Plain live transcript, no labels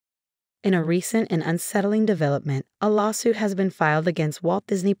In a recent and unsettling development, a lawsuit has been filed against Walt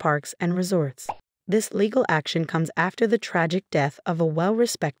Disney Parks and Resorts. This legal action comes after the tragic death of a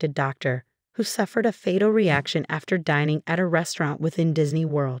well-respected doctor who suffered a fatal reaction after dining at a restaurant within Disney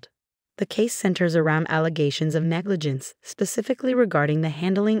World. The case centers around allegations of negligence, specifically regarding the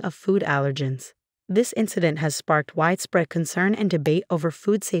handling of food allergens. This incident has sparked widespread concern and debate over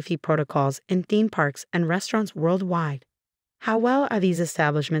food safety protocols in theme parks and restaurants worldwide. How well are these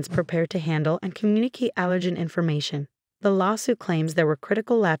establishments prepared to handle and communicate allergen information? The lawsuit claims there were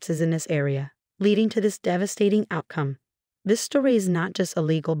critical lapses in this area, leading to this devastating outcome. This story is not just a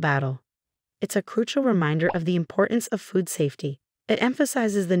legal battle. It's a crucial reminder of the importance of food safety. It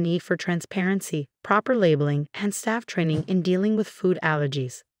emphasizes the need for transparency, proper labeling, and staff training in dealing with food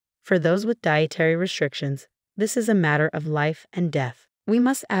allergies. For those with dietary restrictions, this is a matter of life and death. We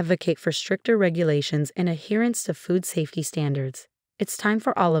must advocate for stricter regulations and adherence to food safety standards. It's time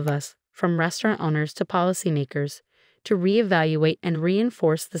for all of us, from restaurant owners to policymakers, to reevaluate and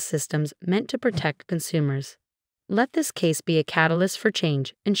reinforce the systems meant to protect consumers. Let this case be a catalyst for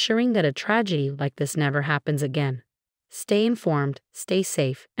change, ensuring that a tragedy like this never happens again. Stay informed, stay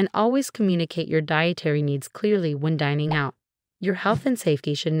safe, and always communicate your dietary needs clearly when dining out. Your health and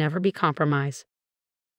safety should never be compromised.